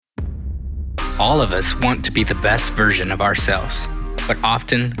All of us want to be the best version of ourselves, but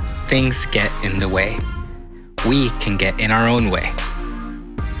often things get in the way. We can get in our own way.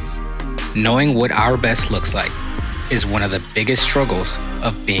 Knowing what our best looks like is one of the biggest struggles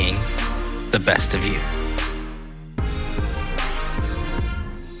of being the best of you.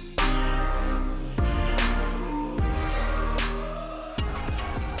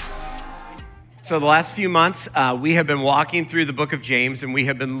 So the last few months, we have been walking through the book of James, and we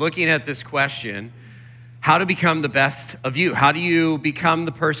have been looking at this question, how to become the best of you. How do you become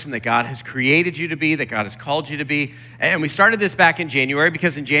the person that God has created you to be, that God has called you to be? And we started this back in January,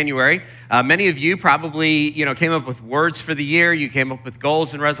 because in January, many of you probably came up with words for the year. You came up with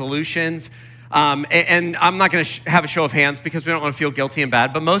goals and resolutions. And I'm not going to have a show of hands because we don't want to feel guilty and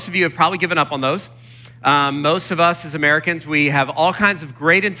bad, but most of you have probably given up on those. Most of us as Americans, we have all kinds of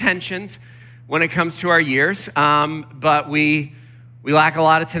great intentions when it comes to our years, but we lack a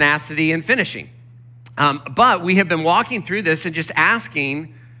lot of tenacity in finishing. But we have been walking through this and just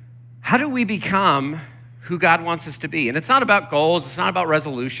asking, how do we become who God wants us to be? And it's not about goals, it's not about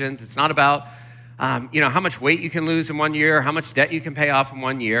resolutions, it's not about how much weight you can lose in 1 year, or how much debt you can pay off in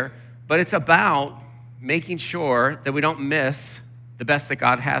 1 year, but it's about making sure that we don't miss the best that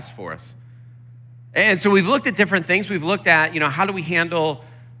God has for us. And so we've looked at different things. We've looked at, how do we handle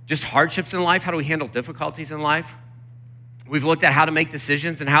just hardships in life? How do we handle difficulties in life? We've looked at how to make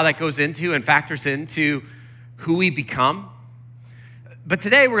decisions and how that goes into and factors into who we become. But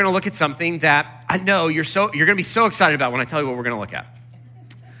today we're going to look at something that I know you're going to be so excited about when I tell you what we're going to look at.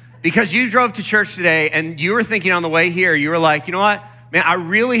 Because you drove to church today and you were thinking on the way here, you were like, you know what? Man, I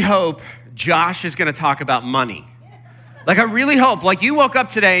really hope Josh is going to talk about money. I really hope. You woke up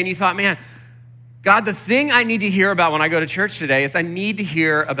today and you thought, man, God, the thing I need to hear about when I go to church today is I need to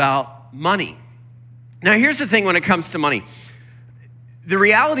hear about money. Now, here's the thing when it comes to money. The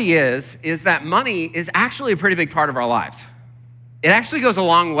reality is that money is actually a pretty big part of our lives. It actually goes a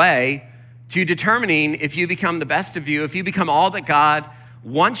long way to determining if you become the best of you, if you become all that God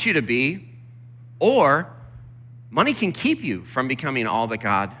wants you to be, or money can keep you from becoming all that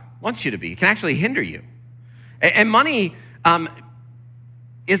God wants you to be. It can actually hinder you. And money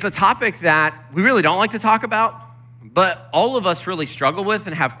is a topic that we really don't like to talk about, but all of us really struggle with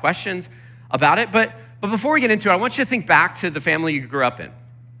and have questions about it. But before we get into it, I want you to think back to the family you grew up in.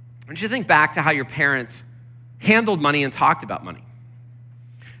 I want you to think back to how your parents handled money and talked about money.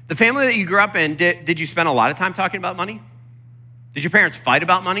 The family that you grew up in, did you spend a lot of time talking about money? Did your parents fight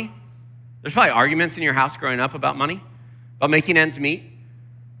about money? There's probably arguments in your house growing up about money, about making ends meet.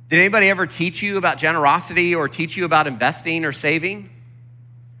 Did anybody ever teach you about generosity or teach you about investing or saving?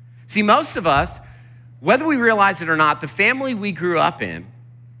 See, most of us, whether we realize it or not, the family we grew up in,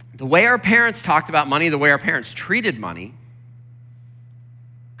 the way our parents talked about money, the way our parents treated money,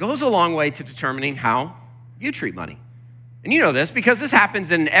 goes a long way to determining how you treat money. And you know this because this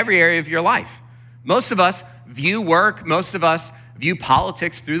happens in every area of your life. Most of us view work, most of us view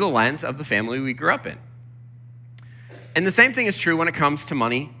politics through the lens of the family we grew up in. And the same thing is true when it comes to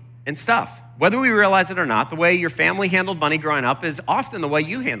money and stuff. Whether we realize it or not, the way your family handled money growing up is often the way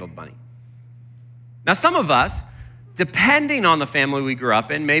you handled money. Now, some of us, depending on the family we grew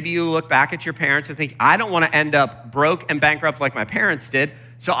up in, maybe you look back at your parents and think, I don't want to end up broke and bankrupt like my parents did,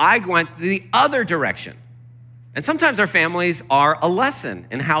 so I went the other direction. And sometimes our families are a lesson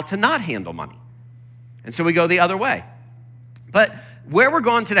in how to not handle money. And so we go the other way. But where we're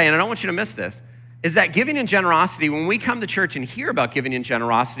going today, and I don't want you to miss this, is that giving and generosity, when we come to church and hear about giving and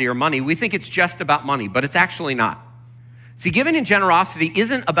generosity or money, we think it's just about money, but it's actually not. See, giving and generosity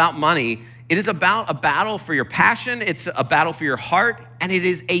isn't about money. It is about a battle for your passion. It's a battle for your heart, and it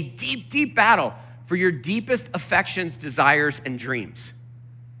is a deep, deep battle for your deepest affections, desires, and dreams.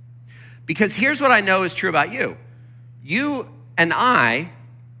 Because here's what I know is true about you. You and I,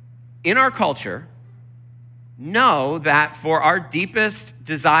 in our culture, know that for our deepest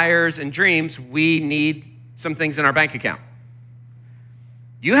desires and dreams, we need some things in our bank account.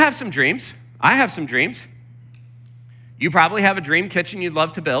 You have some dreams. I have some dreams. You probably have a dream kitchen you'd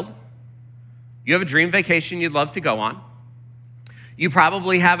love to build. You have a dream vacation you'd love to go on. You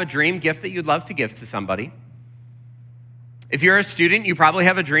probably have a dream gift that you'd love to give to somebody. If you're a student, you probably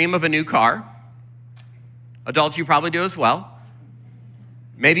have a dream of a new car. Adults, you probably do as well.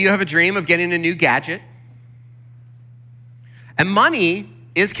 Maybe you have a dream of getting a new gadget. And money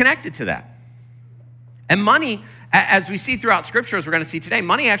is connected to that. And money, as we see throughout Scripture, as we're going to see today,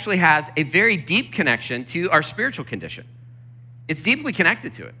 money actually has a very deep connection to our spiritual condition. It's deeply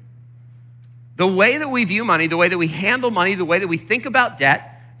connected to it. The way that we view money, the way that we handle money, the way that we think about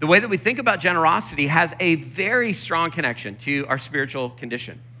debt, the way that we think about generosity has a very strong connection to our spiritual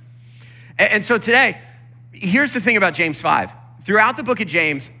condition. And so today, here's the thing about James 5. Throughout the book of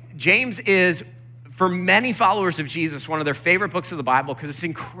James, James is, for many followers of Jesus, one of their favorite books of the Bible because it's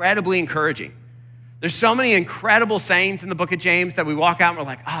incredibly encouraging. There's so many incredible sayings in the book of James that we walk out and we're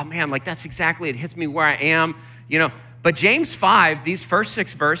like, oh man, like that's exactly, it hits me where I am, you know. But James 5, these first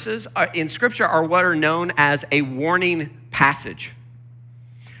 6 verses in Scripture are what are known as a warning passage.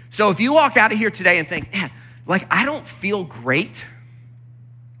 So if you walk out of here today and think, man, like I don't feel great,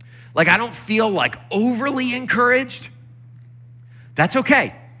 like I don't feel like overly encouraged, that's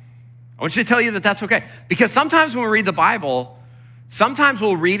okay. I want you to tell you that that's okay. Because sometimes when we read the Bible, sometimes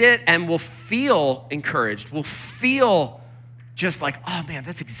we'll read it and we'll feel encouraged. We'll feel just like, oh man,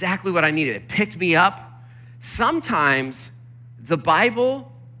 that's exactly what I needed. It picked me up. Sometimes the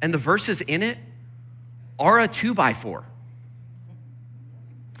Bible and the verses in it are a 2x4.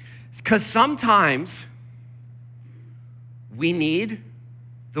 Because sometimes we need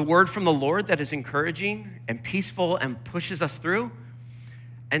the word from the Lord that is encouraging and peaceful and pushes us through.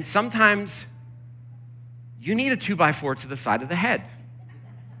 And sometimes you need a 2x4 to the side of the head.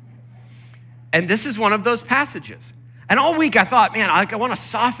 And this is one of those passages. And all week I thought, man, I want to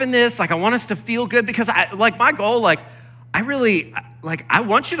soften this. Like I want us to feel good because my goal, I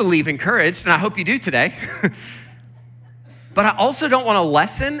want you to leave encouraged, and I hope you do today. But I also don't want to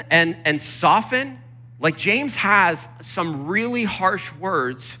lessen and soften. Like James has some really harsh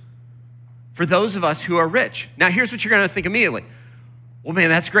words for those of us who are rich. Now here's what you're going to think immediately. Well, man,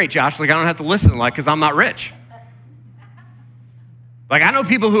 that's great, Josh. Like I don't have to listen, because I'm not rich. Like I know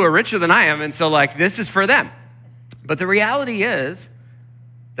people who are richer than I am, and so this is for them. But the reality is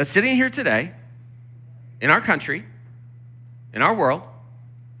that sitting here today, in our country, in our world,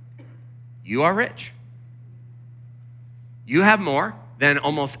 you are rich. You have more than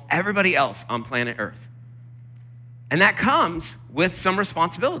almost everybody else on planet Earth. And that comes with some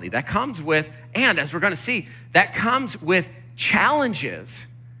responsibility. That comes with, and as we're going to see, that comes with challenges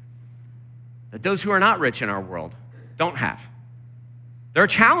that those who are not rich in our world don't have. There are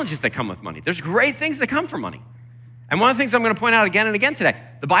challenges that come with money. There's great things that come from money. And one of the things I'm going to point out again and again today,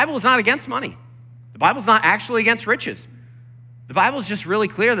 the Bible is not against money. The Bible is not actually against riches. The Bible is just really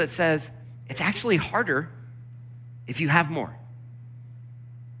clear that says it's actually harder if you have more.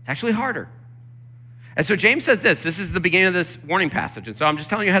 It's actually harder. And so James says this is the beginning of this warning passage. And so I'm just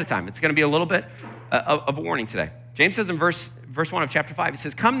telling you ahead of time, it's going to be a little bit of a warning today. James says in verse 1 of chapter 5, he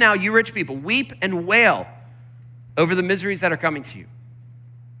says, "Come now, you rich people, weep and wail over the miseries that are coming to you."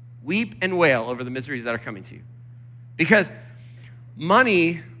 Weep and wail over the miseries that are coming to you. Because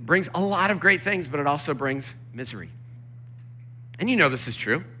money brings a lot of great things, but it also brings misery. And you know this is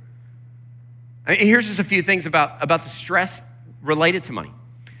true. I mean, here's just a few things about the stress related to money.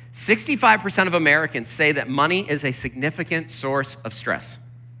 65% of Americans say that money is a significant source of stress.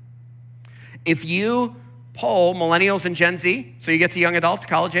 If you poll millennials and Gen Z, so you get to young adults,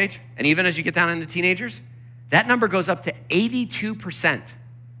 college age, and even as you get down into teenagers, that number goes up to 82%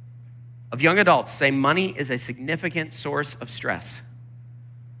 of young adults say money is a significant source of stress.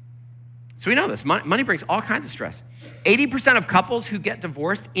 So we know this. Money brings all kinds of stress. 80% of couples who get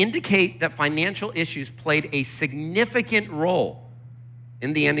divorced indicate that financial issues played a significant role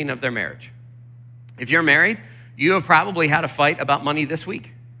in the ending of their marriage. If you're married, you have probably had a fight about money this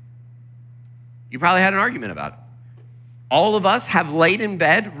week. You probably had an argument about it. All of us have laid in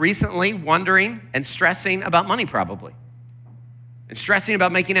bed recently wondering and stressing about money probably. And stressing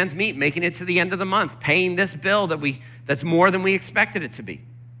about making ends meet, making it to the end of the month, paying this bill that's more than we expected it to be.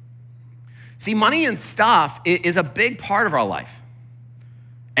 See, money and stuff is a big part of our life.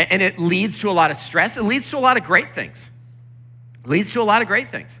 And it leads to a lot of stress. It leads to a lot of great things. It leads to a lot of great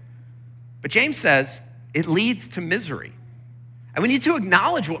things. But James says it leads to misery. And we need to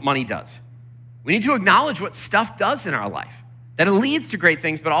acknowledge what money does. We need to acknowledge what stuff does in our life. That it leads to great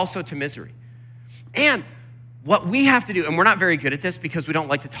things, but also to misery. And what we have to do, and we're not very good at this because we don't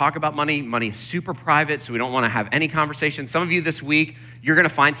like to talk about money. Money is super private, so we don't want to have any conversation. Some of you this week, you're going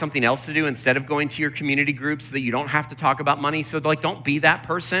to find something else to do instead of going to your community group so that you don't have to talk about money. So don't be that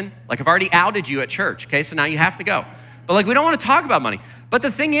person. I've already outed you at church, okay? So now you have to go. But we don't want to talk about money. But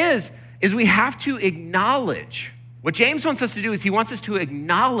the thing is we have to acknowledge. What James wants us to do is he wants us to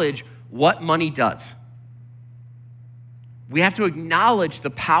acknowledge what money does. We have to acknowledge the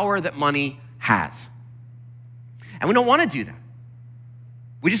power that money has. And we don't want to do that.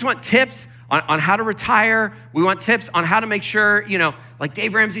 We just want tips on how to retire. We want tips on how to make sure, like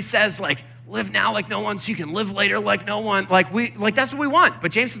Dave Ramsey says, live now like no one so you can live later like no one. That's what we want.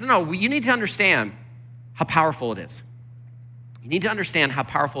 But James says, no, you need to understand how powerful it is. You need to understand how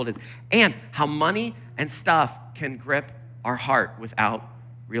powerful it is and how money and stuff can grip our heart without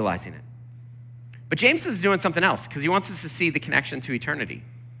realizing it. But James is doing something else because he wants us to see the connection to eternity.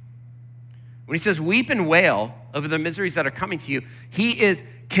 When he says, weep and wail over the miseries that are coming to you, he is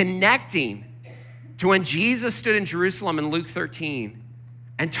connecting to when Jesus stood in Jerusalem in Luke 13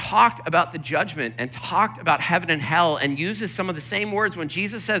 and talked about the judgment and talked about heaven and hell and uses some of the same words when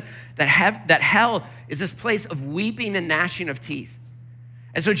Jesus says that hell is this place of weeping and gnashing of teeth.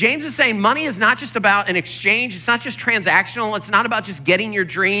 And so James is saying money is not just about an exchange. It's not just transactional. It's not about just getting your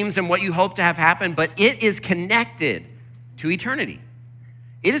dreams and what you hope to have happen, but it is connected to eternity.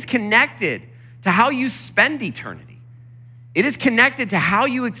 It is connected to how you spend eternity. It is connected to how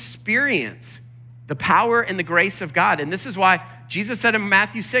you experience the power and the grace of God. And this is why Jesus said in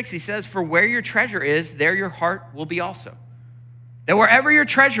Matthew 6, he says, for where your treasure is, there your heart will be also. That wherever your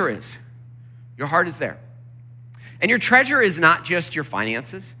treasure is, your heart is there. And your treasure is not just your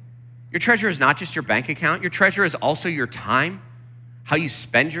finances. Your treasure is not just your bank account. Your treasure is also your time, how you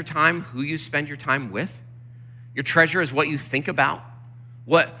spend your time, who you spend your time with. Your treasure is what you think about,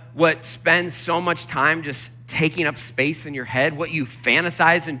 what spends so much time just taking up space in your head, what you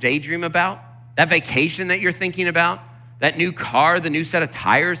fantasize and daydream about, that vacation that you're thinking about, that new car, the new set of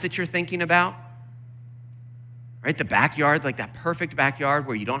tires that you're thinking about. Right, the backyard, like that perfect backyard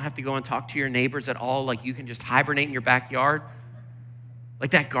where you don't have to go and talk to your neighbors at all. Like you can just hibernate in your backyard.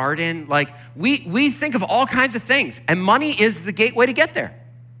 Like that garden. Like we think of all kinds of things. And money is the gateway to get there.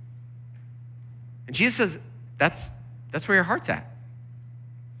 And Jesus says, that's where your heart's at.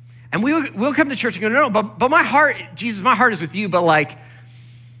 And we'll come to church and go, no, but my heart, Jesus, my heart is with you. But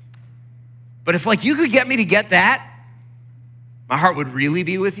if like you could get me to get that, my heart would really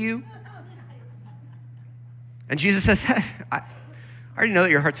be with you. And Jesus says, I already know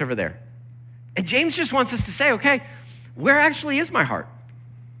that your heart's over there. And James just wants us to say, okay, where actually is my heart?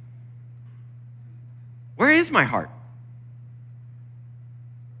 Where is my heart?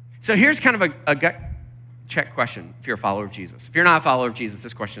 So here's kind of a gut check question if you're a follower of Jesus. If you're not a follower of Jesus,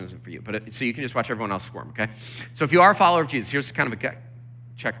 this question isn't for you. But so you can just watch everyone else squirm, okay? So if you are a follower of Jesus, here's kind of a gut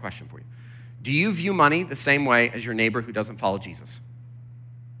check question for you. Do you view money the same way as your neighbor who doesn't follow Jesus?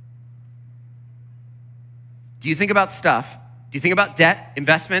 Do you think about stuff? Do you think about debt,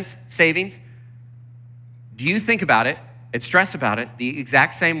 investments, savings? Do you think about it and stress about it the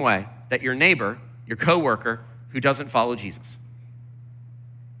exact same way that your neighbor, your coworker, who doesn't follow Jesus?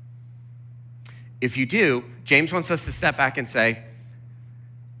 If you do, James wants us to step back and say,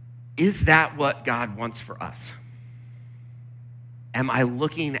 is that what God wants for us? Am I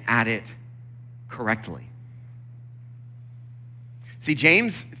looking at it correctly? See,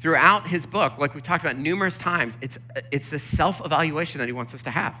 James, throughout his book, like we've talked about numerous times, it's this self-evaluation that he wants us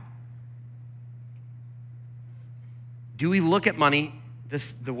to have. Do we look at money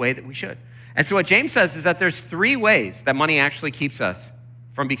the way that we should? And so what James says is that there's 3 ways that money actually keeps us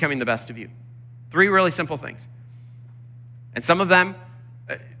from becoming the best of you. 3 really simple things. And some of them,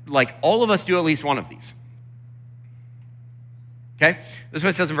 like all of us do at least one of these. Okay? This is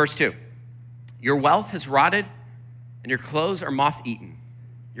what it says in verse 2. Your wealth has rotted, and your clothes are moth-eaten.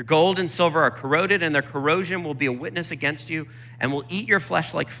 Your gold and silver are corroded, and their corrosion will be a witness against you and will eat your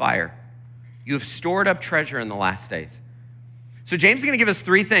flesh like fire. You have stored up treasure in the last days. So James is going to give us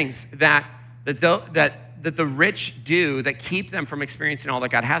 3 things that the rich do that keep them from experiencing all that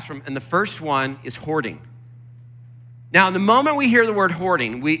God has for them. And the first one is hoarding. Now, the moment we hear the word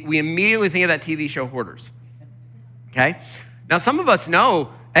hoarding, we immediately think of that TV show Hoarders. Okay? Now, some of us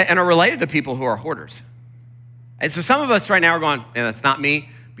know and are related to people who are hoarders. And so some of us right now are going, man, that's not me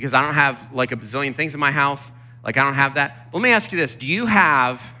because I don't have like a bazillion things in my house. Like I don't have that. But let me ask you this. Do you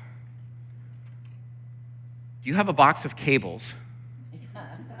have a box of cables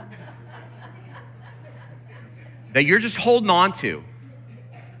that you're just holding on to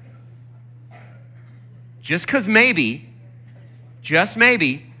just because maybe, just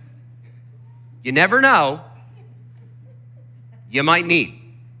maybe, you never know, you might need?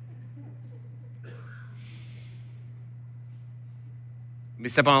 Let me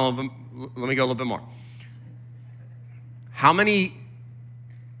step on a little bit, let me go a little bit more. How many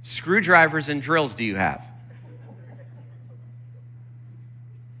screwdrivers and drills do you have?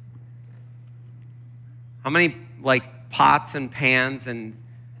 How many like pots and pans and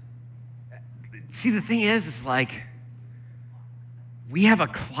see the thing is like we have a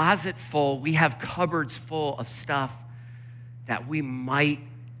closet full, we have cupboards full of stuff that we might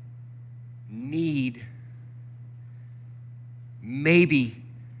need maybe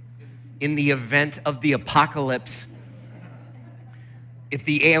in the event of the apocalypse if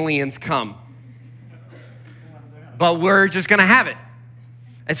the aliens come. But we're just gonna have it.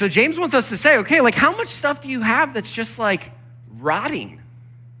 And so James wants us to say, okay, like how much stuff do you have that's just like rotting,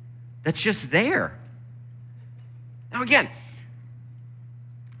 that's just there? Now again,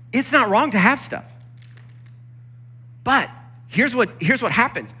 it's not wrong to have stuff. But here's what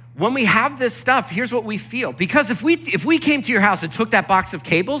happens. When we have this stuff, here's what we feel. Because if we came to your house and took that box of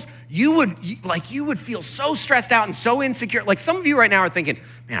cables, you would feel so stressed out and so insecure. Like some of you right now are thinking,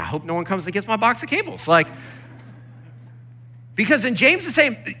 man, I hope no one comes and gets my box of cables. Because in James is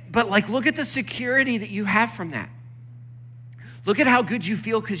saying, but look at the security that you have from that. Look at how good you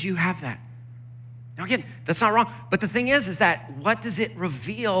feel because you have that. Now again, that's not wrong. But the thing is that what does it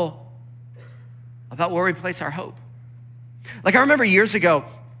reveal about where we place our hope? I remember years ago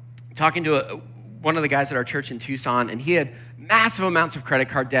talking to one of the guys at our church in Tucson, and he had massive amounts of credit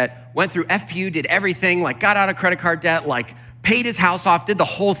card debt, went through FPU, did everything, got out of credit card debt, paid his house off, did the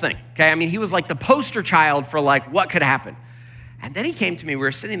whole thing, okay? I mean, he was the poster child for what could happen. And then he came to me, we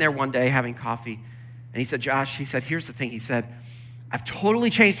were sitting there one day having coffee, and he said, Josh, he said, here's the thing. He said, I've totally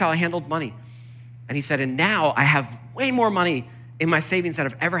changed how I handled money. And he said, and now I have way more money in my savings than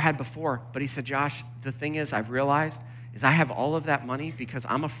I've ever had before. But he said, Josh, the thing is I've realized is I have all of that money because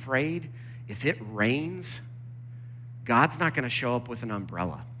I'm afraid if it rains, God's not going to show up with an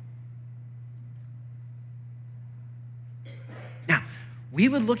umbrella. Now, we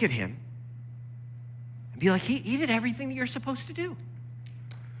would look at him and be like, he did everything that you're supposed to do.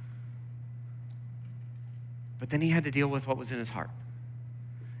 But then he had to deal with what was in his heart.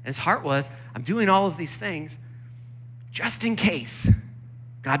 And his heart was, I'm doing all of these things just in case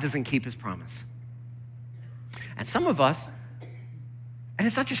God doesn't keep his promise. And some of us, and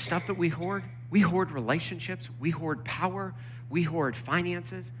it's not just stuff that we hoard relationships, we hoard power, we hoard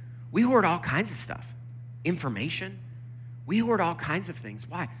finances, we hoard all kinds of stuff, information, we hoard all kinds of things.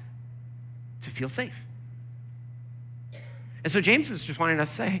 Why? To feel safe. And so James is just wanting us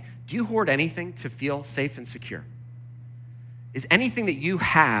to say, do you hoard anything to feel safe and secure? Is anything that you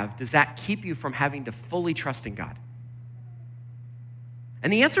have, does that keep you from having to fully trust in God?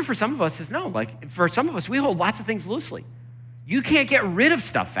 And the answer for some of us is no. For some of us, we hold lots of things loosely. You can't get rid of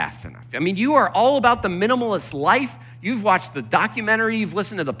stuff fast enough. I mean, you are all about the minimalist life. You've watched the documentary, you've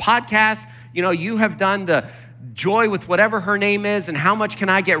listened to the podcast, you have done the Joy with whatever her name is and how much can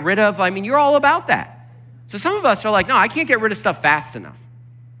I get rid of. I mean, you're all about that. So some of us are like, no, I can't get rid of stuff fast enough.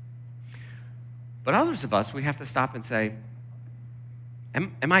 But others of us, we have to stop and say,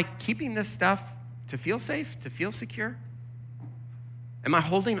 am I keeping this stuff to feel safe, to feel secure? Am I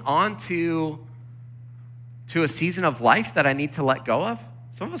holding on to a season of life that I need to let go of?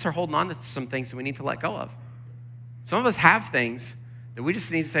 Some of us are holding on to some things that we need to let go of. Some of us have things that we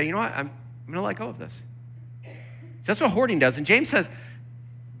just need to say, you know what, I'm going to let go of this. So that's what hoarding does. And James says,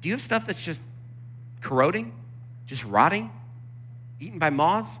 do you have stuff that's just corroding, just rotting, eaten by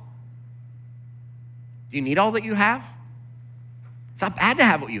moths? Do you need all that you have? It's not bad to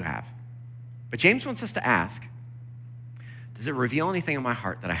have what you have. But James wants us to ask, does it reveal anything in my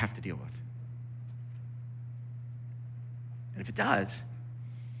heart that I have to deal with? And if it does,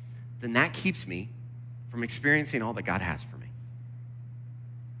 then that keeps me from experiencing all that God has for me.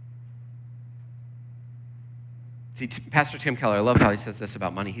 See, Pastor Tim Keller, I love how he says this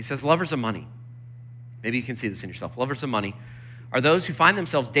about money. He says, lovers of money, maybe you can see this in yourself, lovers of money are those who find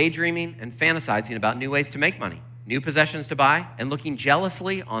themselves daydreaming and fantasizing about new ways to make money, new possessions to buy, and looking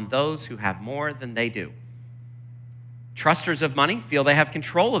jealously on those who have more than they do. Trusters of money feel they have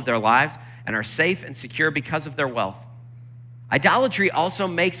control of their lives and are safe and secure because of their wealth. Idolatry also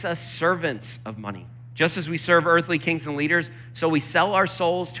makes us servants of money. Just as we serve earthly kings and leaders, so we sell our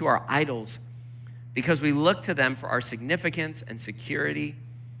souls to our idols because we look to them for our significance and security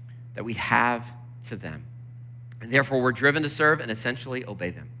that we have to them. And therefore, we're driven to serve and essentially obey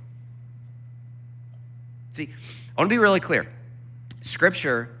them. See, I want to be really clear.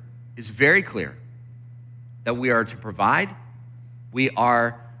 Scripture is very clear that we are to provide, we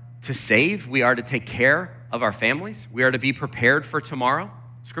are to save, we are to take care of our families, we are to be prepared for tomorrow.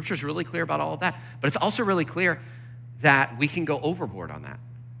 Scripture is really clear about all of that. But it's also really clear that we can go overboard on that.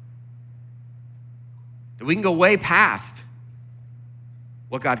 That we can go way past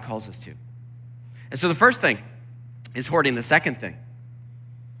what God calls us to. And so the first thing is hoarding. The second thing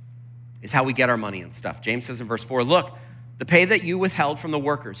is how we get our money and stuff. James says in verse 4, look, the pay that you withheld from the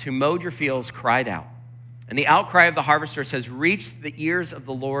workers who mowed your fields cried out. And the outcry of the harvesters has reached the ears of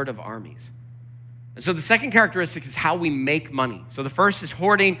the Lord of armies. And so the second characteristic is how we make money. So the first is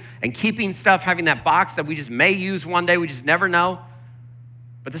hoarding and keeping stuff, having that box that we just may use one day, we just never know.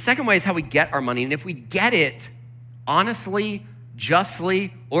 But the second way is how we get our money. And if we get it honestly,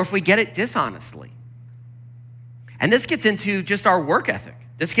 justly, or if we get it dishonestly. And this gets into just our work ethic.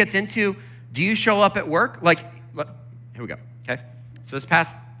 This gets into, do you show up at work? Here we go, okay? So this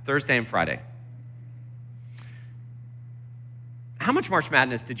past Thursday and Friday, How much March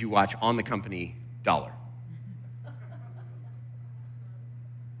Madness did you watch on the company dollar?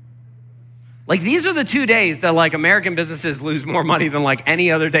 Like, these are the 2 days that, like, American businesses lose more money than, like,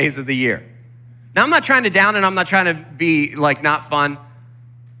 any other days of the year. Now, I'm not trying to down and I'm not trying to be, like, not fun.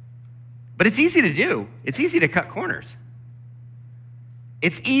 But it's easy to do. It's easy to cut corners.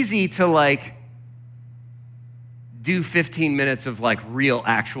 It's easy to, like, do 15 minutes of, like, real,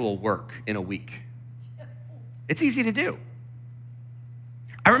 actual work in a week. It's easy to do.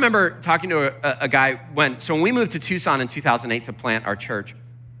 I remember talking to a guy when we moved to Tucson in 2008 to plant our church.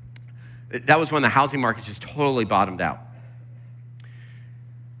 That was when the housing market just totally bottomed out.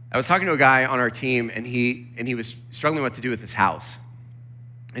 I was talking to a guy on our team, and he was struggling what to do with his house.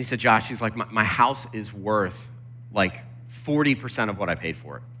 And he said, Josh, he's like, my house is worth like 40% of what I paid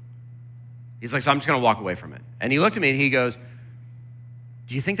for it. He's like, so I'm just gonna walk away from it. And he looked at me and he goes,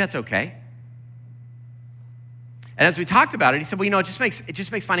 do you think that's okay? And as we talked about it, he said, well, it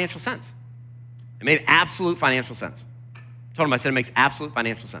just makes financial sense. It made absolute financial sense. I told him, I said, it makes absolute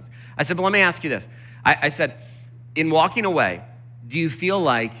financial sense. I said, but let me ask you this. I said, in walking away, do you feel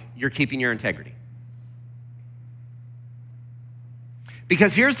like you're keeping your integrity?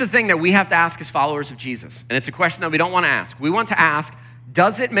 Because here's the thing that we have to ask as followers of Jesus, and it's a question that we don't want to ask. We want to ask,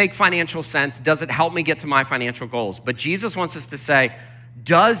 does it make financial sense? Does it help me get to my financial goals? But Jesus wants us to say,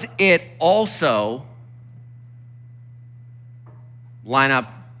 does it also line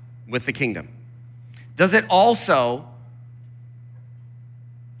up with the kingdom? Does it also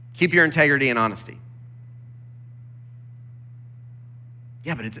keep your integrity and honesty?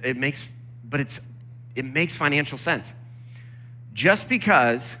 Yeah, but it makes financial sense. Just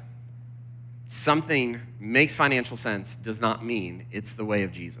because something makes financial sense does not mean it's the way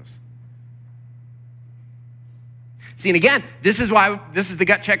of Jesus. See, and again, this is the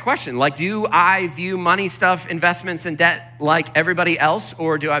gut check question. Like, do I view money stuff, investments, and debt like everybody else,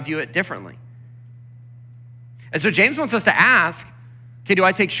 or do I view it differently? And so James wants us to ask, okay, do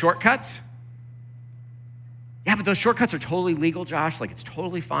I take shortcuts? Yeah, but those shortcuts are totally legal, Josh. Like, it's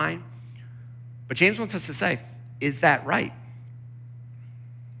totally fine. But James wants us to say, is that right?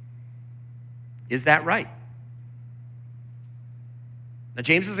 Is that right? Now,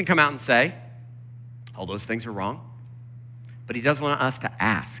 James doesn't come out and say, all those things are wrong. But he does want us to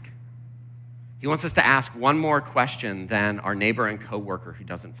ask. He wants us to ask one more question than our neighbor and coworker who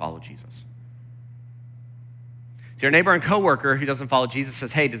doesn't follow Jesus. See, our neighbor and coworker who doesn't follow Jesus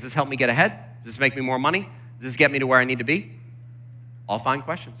says, hey, does this help me get ahead? Does this make me more money? Does this get me to where I need to be? All fine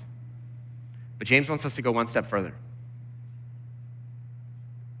questions. But James wants us to go one step further.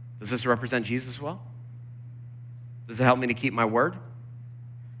 Does this represent Jesus well? Does it help me to keep my word?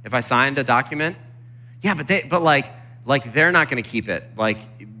 If I signed a document, yeah, but they're not going to keep it. Like,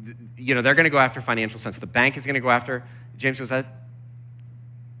 they're going to go after financial sense. The bank is going to go after. James goes,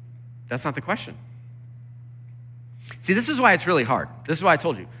 that's not the question. See, this is why it's really hard. This is why I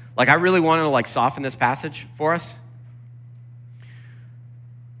told you. Like, I really wanted to soften this passage for us.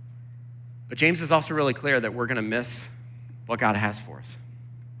 But James is also really clear that we're going to miss what God has for us.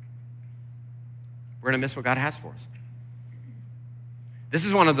 We're going to miss what God has for us. This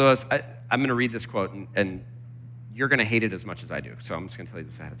is one of those, I'm going to read this quote, and you're going to hate it as much as I do. So I'm just going to tell you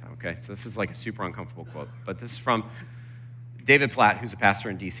this ahead of time, okay? So this is like a super uncomfortable quote. But this is from David Platt, who's a pastor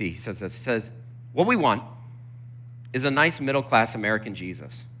in D.C. He says this. He says, what we want is a nice middle-class American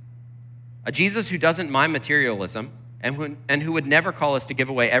Jesus. A Jesus who doesn't mind materialism and who would never call us to give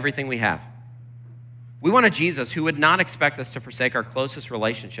away everything we have. We want a Jesus who would not expect us to forsake our closest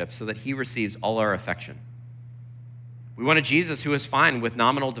relationships so that he receives all our affection. We want a Jesus who is fine with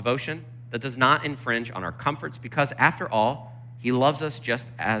nominal devotion that does not infringe on our comforts because, after all, he loves us just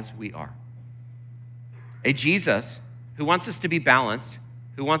as we are. A Jesus who wants us to be balanced,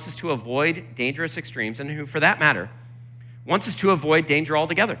 who wants us to avoid dangerous extremes, and who, for that matter, wants us to avoid danger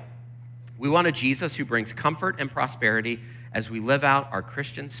altogether. We want a Jesus who brings comfort and prosperity as we live out our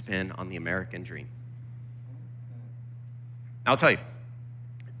Christian spin on the American dream. I'll tell you,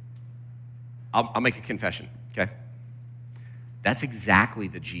 I'll make a confession, okay? That's exactly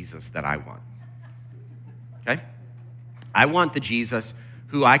the Jesus that I want, okay? I want the Jesus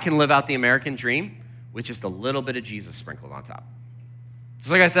who I can live out the American dream with just a little bit of Jesus sprinkled on top. Just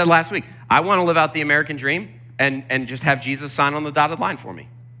like I said last week, I want to live out the American dream and just have Jesus sign on the dotted line for me.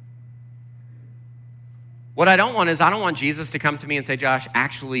 What I don't want is I don't want Jesus to come to me and say, Josh,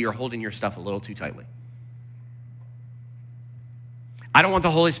 actually, you're holding your stuff a little too tightly. I don't want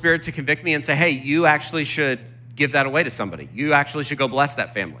the Holy Spirit to convict me and say, hey, you actually should give that away to somebody. You actually should go bless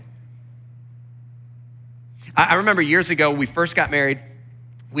that family. I remember years ago, we first got married,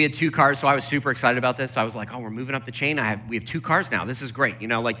 We had 2 cars, so I was super excited about this. So I was like, oh, we're moving up the chain. We have 2 cars now. This is great.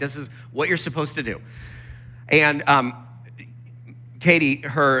 Like this is what you're supposed to do. And Katie,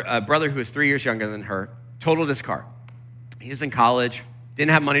 her brother, who is 3 years younger than her, totaled his car. He was in college,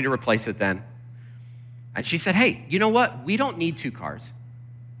 didn't have money to replace it then. And she said, hey, you know what? We don't need 2 cars.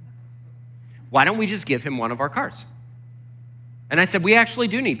 Why don't we just give him one of our cars? And I said, we actually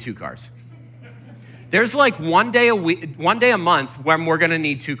do need 2 cars. There's like one day a month when we're gonna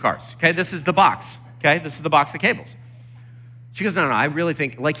need 2 cars, okay? This is the box, okay? This is the box of cables. She goes, no, I really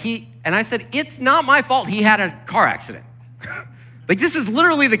think, and I said, it's not my fault he had a car accident. Like, this is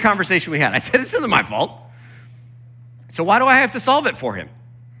literally the conversation we had. I said, this isn't my fault. So why do I have to solve it for him?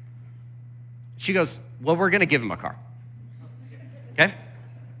 She goes, well, we're gonna give him a car, okay?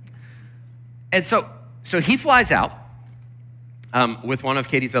 And so he flies out with one of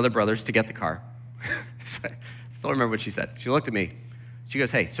Katie's other brothers to get the car. I still remember what she said. She looked at me. She goes,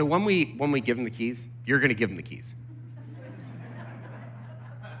 hey, so when we give him the keys, you're going to give him the keys.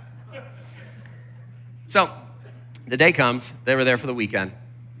 So the day comes. They were there for the weekend.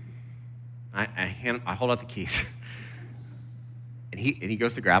 I hold out the keys. And he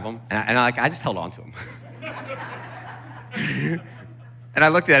goes to grab them. And I just held on to them. And I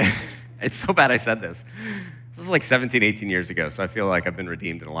looked at it. It's so bad I said this. This was like 17, 18 years ago, so I feel like I've been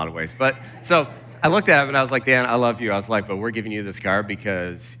redeemed in a lot of ways. But so I looked at him and I was like, Dan, I love you. I was like, but we're giving you this car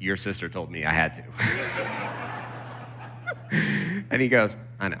because your sister told me I had to. And he goes,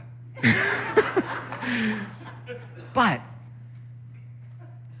 I know. But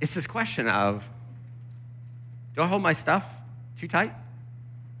it's this question of, do I hold my stuff too tight?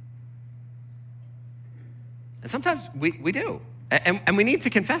 And sometimes we do. And we need to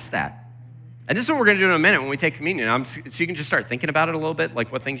confess that. And this is what we're going to do in a minute when we take communion. So you can just start thinking about it a little bit,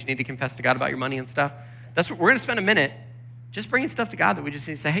 like what things you need to confess to God about your money and stuff. That's what we're going to spend a minute just bringing stuff to God that we just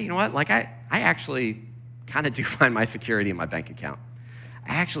need to say, hey, you know what? Like I actually kind of do find my security in my bank account.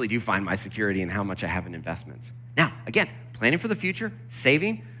 I actually do find my security in how much I have in investments. Now, again, planning for the future,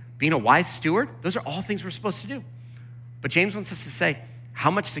 saving, being a wise steward, those are all things we're supposed to do. But James wants us to say,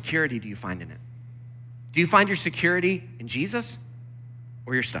 how much security do you find in it? Do you find your security in Jesus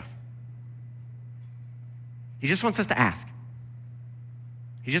or your stuff? He just wants us to ask.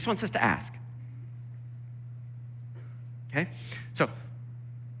 He just wants us to ask. Okay? So,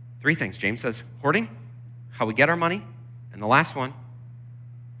 3 things. James says, hoarding, how we get our money, and the last one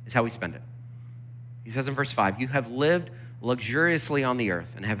is how we spend it. He says in verse 5, you have lived luxuriously on the earth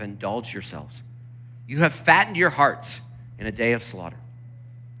and have indulged yourselves. You have fattened your hearts in a day of slaughter.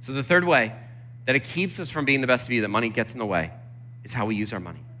 So the third way that it keeps us from being the best of you, that money gets in the way, is how we use our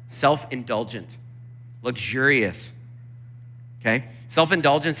money. Self-indulgent. Luxurious, okay?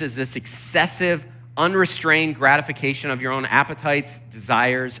 Self-indulgence is this excessive, unrestrained gratification of your own appetites,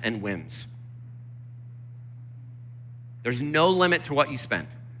 desires, and whims. There's no limit to what you spend.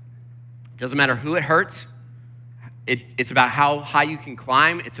 It doesn't matter who it hurts. It's about how high you can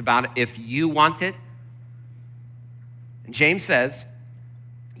climb. It's about if you want it. And James says,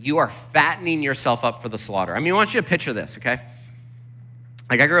 you are fattening yourself up for the slaughter. I mean, I want you to picture this, okay?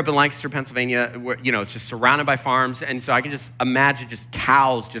 Like, I grew up in Lancaster, Pennsylvania, where, it's just surrounded by farms, and so I can just imagine just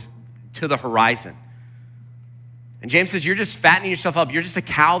cows just to the horizon. And James says, you're just fattening yourself up. You're just a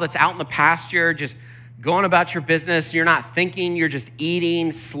cow that's out in the pasture, just going about your business. You're not thinking. You're just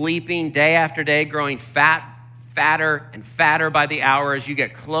eating, sleeping day after day, growing fatter and fatter by the hour as you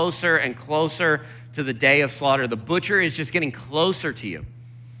get closer and closer to the day of slaughter. The butcher is just getting closer to you.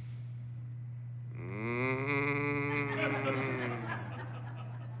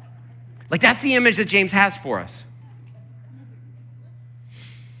 Like, that's the image that James has for us.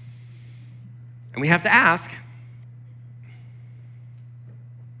 And we have to ask,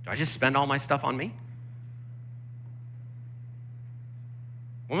 do I just spend all my stuff on me?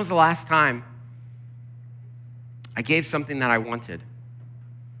 When was the last time I gave something that I wanted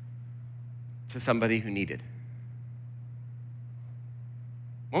to somebody who needed?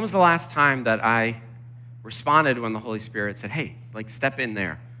 When was the last time that I responded when the Holy Spirit said, hey, like, step in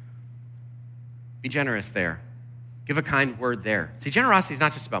there? Be generous there. Give a kind word there. See, generosity is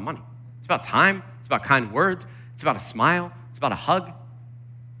not just about money. It's about time. It's about kind words. It's about a smile. It's about a hug.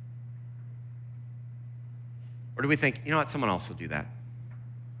 Or do we think, you know what, someone else will do that?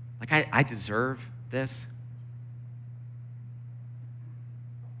 Like, I deserve this.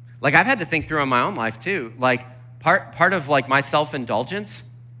 Like, I've had to think through in my own life, too. Like, part of, like, my self-indulgence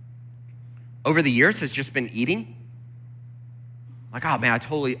over the years has just been eating. Like, oh, man,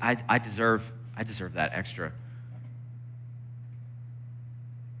 I deserve that extra.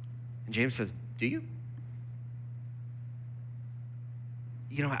 And James says, do you?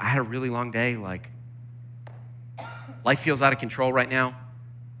 I had a really long day. Like, life feels out of control right now.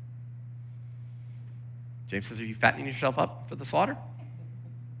 James says, are you fattening yourself up for the slaughter?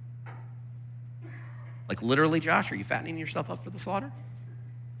 Like literally, Josh, are you fattening yourself up for the slaughter?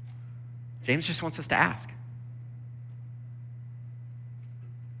 James just wants us to ask.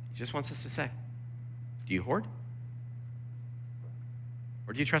 He just wants us to say, do you hoard?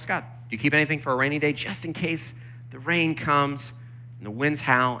 Or do you trust God? Do you keep anything for a rainy day just in case the rain comes and the winds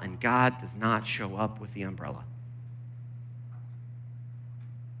howl and God does not show up with the umbrella?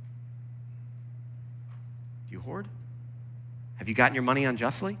 Do you hoard? Have you gotten your money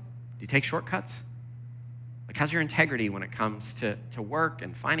unjustly? Do you take shortcuts? Like, how's your integrity when it comes to work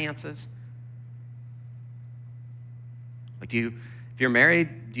and finances? Like, if you're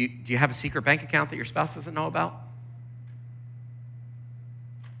married, do you have a secret bank account that your spouse doesn't know about?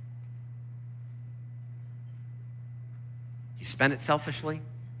 Do you spend it selfishly?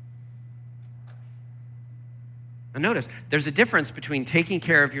 Now notice, there's a difference between taking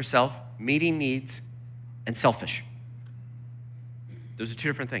care of yourself, meeting needs, and selfish. Those are two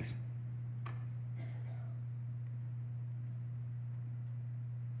different things.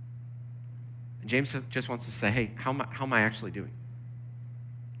 And James just wants to say, hey, how am I actually doing?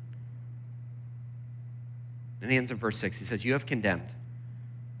 And he ends in verse 6. He says, you have condemned.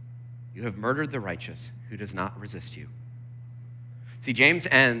 You have murdered the righteous who does not resist you. See, James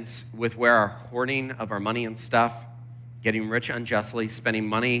ends with where our hoarding of our money and stuff, getting rich unjustly, spending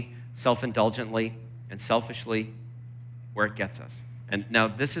money self-indulgently and selfishly, where it gets us. And now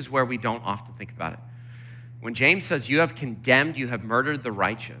this is where we don't often think about it. When James says, you have condemned, you have murdered the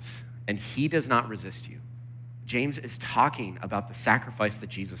righteous, and he does not resist you, James is talking about the sacrifice that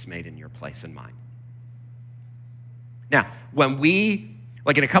Jesus made in your place and mine. Now, when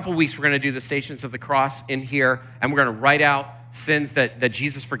in a couple weeks, we're going to do the Stations of the Cross in here, and we're going to write out sins that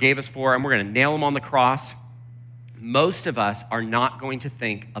Jesus forgave us for, and we're going to nail them on the cross. Most of us are not going to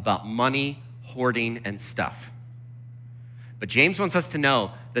think about money, hoarding, and stuff. But James wants us to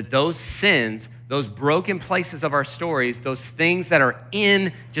know that those sins, those broken places of our stories, those things that are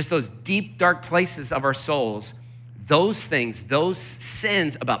in just those deep, dark places of our souls, those things, those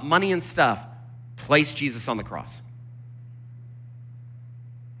sins about money and stuff, place Jesus on the cross.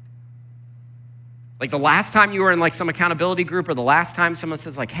 Like the last time you were in like some accountability group, or the last time someone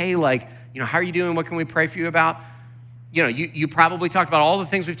says like, hey, like, how are you doing? What can we pray for you about? You probably talked about all the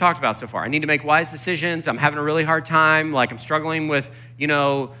things we've talked about so far. I need to make wise decisions. I'm having a really hard time. Like I'm struggling with,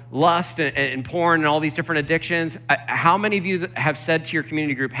 lust and porn and all these different addictions. How many of you have said to your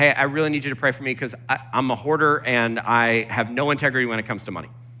community group, hey, I really need you to pray for me because I'm a hoarder and I have no integrity when it comes to money?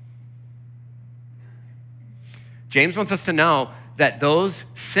 James wants us to know that those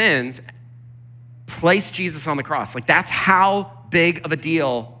sins place Jesus on the cross. Like that's how big of a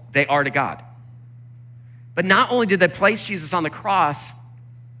deal they are to God. But not only did they place Jesus on the cross,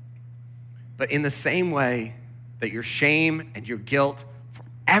 but in the same way that your shame and your guilt for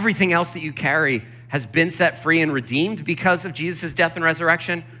everything else that you carry has been set free and redeemed because of Jesus' death and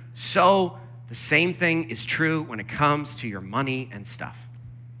resurrection, so the same thing is true when it comes to your money and stuff.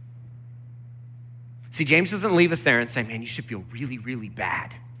 See, James doesn't leave us there and say, man, you should feel really, really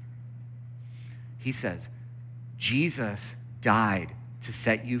bad. He says, Jesus died to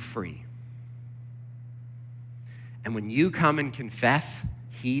set you free. And when you come and confess,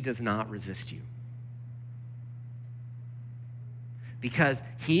 he does not resist you. Because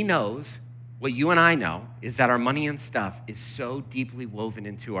he knows, what you and I know, is that our money and stuff is so deeply woven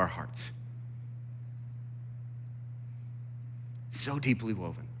into our hearts. So deeply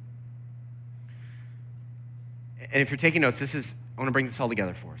woven. And if you're taking notes, I want to bring this all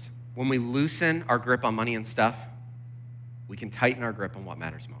together for us. When we loosen our grip on money and stuff, we can tighten our grip on what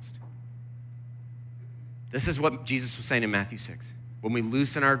matters most. This is what Jesus was saying in Matthew 6. When we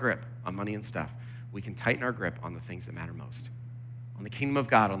loosen our grip on money and stuff, we can tighten our grip on the things that matter most, on the kingdom of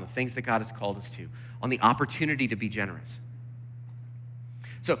God, on the things that God has called us to, on the opportunity to be generous.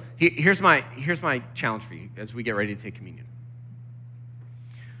 So here's my challenge for you as we get ready to take communion.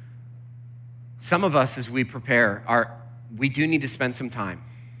 Some of us, as we prepare, we do need to spend some time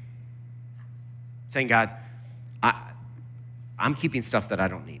saying, God, I'm keeping stuff that I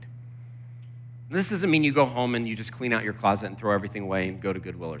don't need. This doesn't mean you go home and you just clean out your closet and throw everything away and go to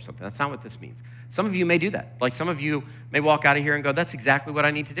Goodwill or something. That's not what this means. Some of you may do that. Like some of you may walk out of here and go, that's exactly what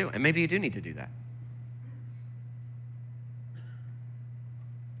I need to do. And maybe you do need to do that.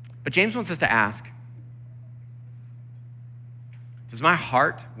 But James wants us to ask, does my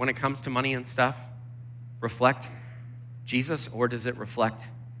heart, when it comes to money and stuff, reflect Jesus, or does it reflect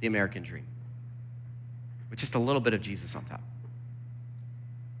the American dream? With just a little bit of Jesus on top.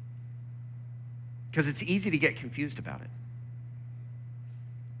 because it's easy to get confused about it.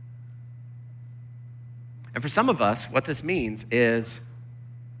 And for some of us, what this means is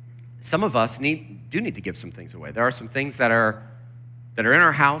some of us do need to give some things away. There are some things that are in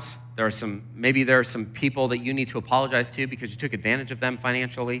our house. Maybe there are some people that you need to apologize to because you took advantage of them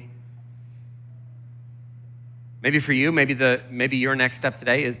financially. Maybe for you, maybe your next step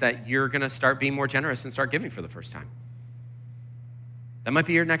today is that you're going to start being more generous and start giving for the first time. That might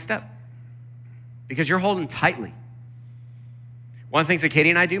be your next step because you're holding tightly. One of the things that Katie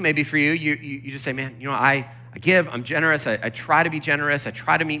and I do, maybe for you, you just say, man, I give, I'm generous, I try to be generous, I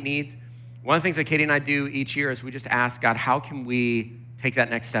try to meet needs. One of the things that Katie and I do each year is we just ask God, how can we take that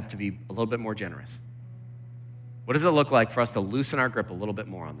next step to be a little bit more generous? What does it look like for us to loosen our grip a little bit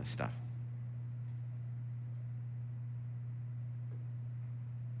more on this stuff?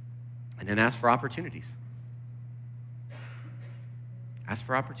 And then ask for opportunities. Ask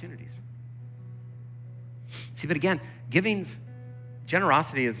for opportunities. See, but again,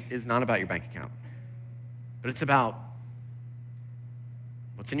 generosity is not about your bank account, but it's about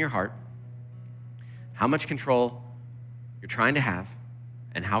what's in your heart, how much control you're trying to have,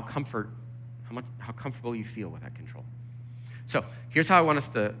 and how comfortable you feel with that control. So here's how I want us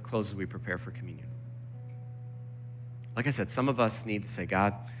to close as we prepare for communion. Like I said, some of us need to say,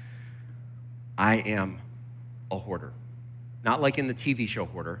 God, I am a hoarder. Not like in the TV show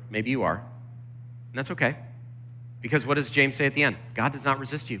Hoarder. Maybe you are. And that's okay. Because what does James say at the end? God does not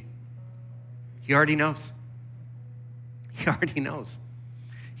resist you. He already knows. He already knows.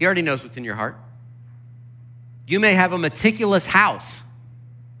 He already knows what's in your heart. You may have a meticulous house,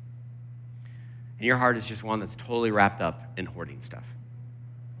 and your heart is just one that's totally wrapped up in hoarding stuff.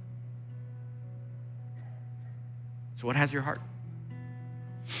 So what has your heart?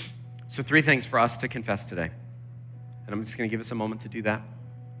 So 3 things for us to confess today. And I'm just going to give us a moment to do that.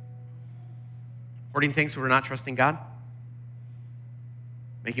 Hoarding things so we're not trusting God.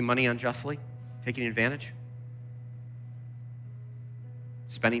 Making money unjustly. Taking advantage.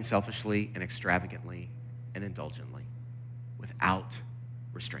 Spending selfishly and extravagantly and indulgently without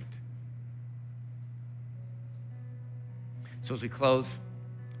restraint. So as we close,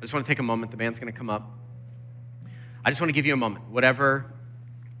 I just want to take a moment. The band's going to come up. I just want to give you a moment. Whatever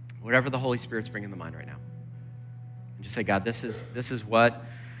the Holy Spirit's bringing to mind right now. And just say, God, this is what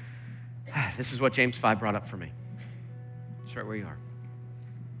James 5 brought up for me. Just right where you are.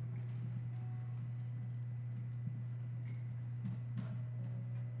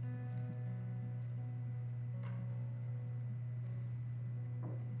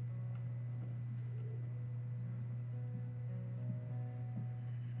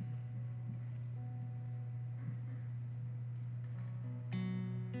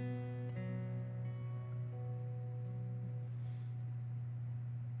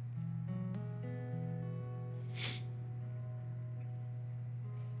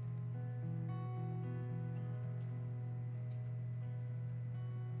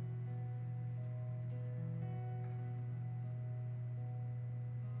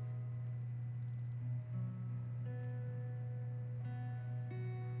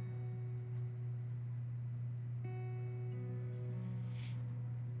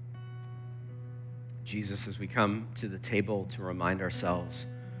 Jesus, as we come to the table to remind ourselves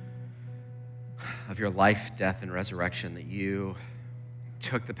of your life, death, and resurrection, that you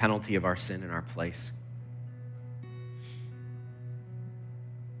took the penalty of our sin in our place.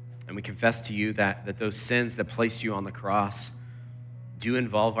 And we confess to you that those sins that placed you on the cross do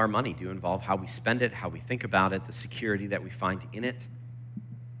involve our money, do involve how we spend it, how we think about it, the security that we find in it,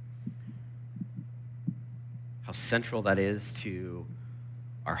 how central that is to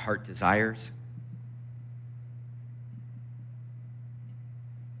our heart desires.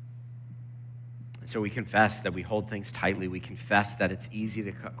 And so we confess that we hold things tightly. We confess that it's easy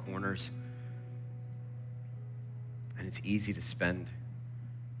to cut corners. And it's easy to spend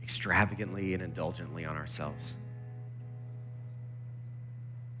extravagantly and indulgently on ourselves.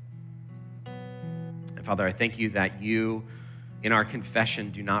 And Father, I thank you that you, in our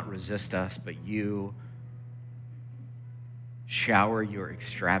confession, do not resist us, but you shower your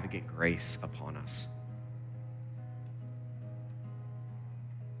extravagant grace upon us.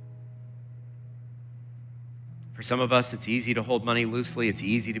 For some of us, it's easy to hold money loosely. It's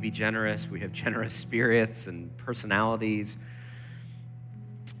easy to be generous. We have generous spirits and personalities.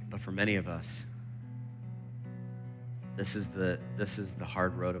 But for many of us, this is the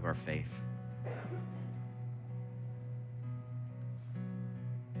hard road of our faith.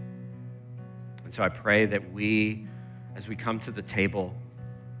 And so I pray that we, as we come to the table,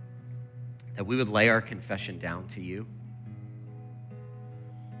 that we would lay our confession down to you.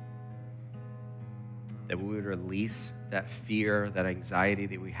 that we would release that fear, that anxiety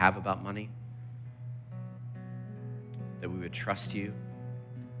that we have about money, that we would trust you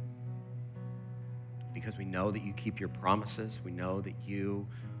because we know that you keep your promises. We know that you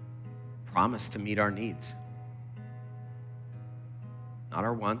promise to meet our needs. Not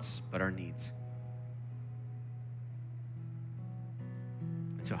our wants, but our needs.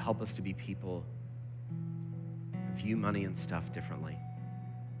 And so help us to be people who view money and stuff differently.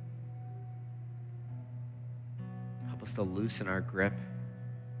 Help us to loosen our grip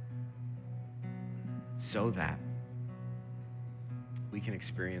so that we can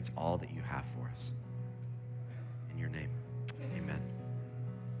experience all that you have for us. In your name, amen.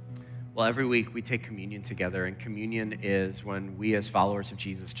 Well, every week we take communion together, and communion is when we as followers of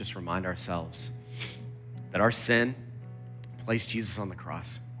Jesus just remind ourselves that our sin placed Jesus on the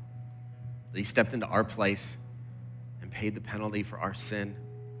cross, that he stepped into our place and paid the penalty for our sin,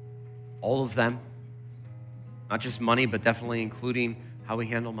 all of them, not just money, but definitely including how we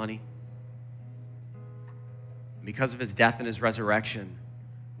handle money. Because of his death and his resurrection,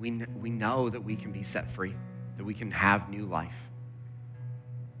 we know that we can be set free, that we can have new life.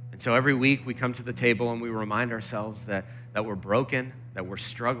 And so every week we come to the table and we remind ourselves that we're broken, that we're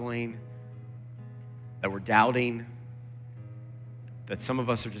struggling, that we're doubting, that some of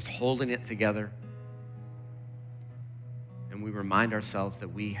us are just holding it together. And we remind ourselves that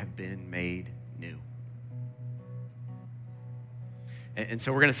we have been made new. And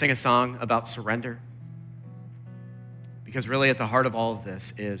so we're going to sing a song about surrender. Because really at the heart of all of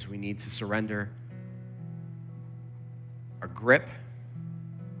this is we need to surrender our grip,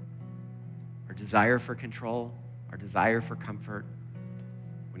 our desire for control, our desire for comfort.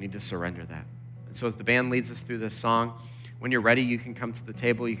 We need to surrender that. And so as the band leads us through this song, when you're ready, you can come to the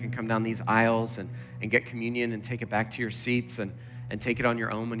table, you can come down these aisles and get communion and take it back to your seats and take it on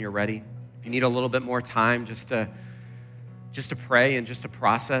your own when you're ready. If you need a little bit more time just to pray and just to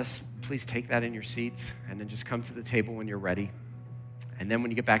process, please take that in your seats and then just come to the table when you're ready. And then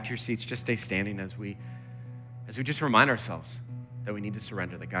when you get back to your seats, just stay standing as we just remind ourselves that we need to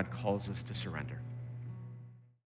surrender, that God calls us to surrender.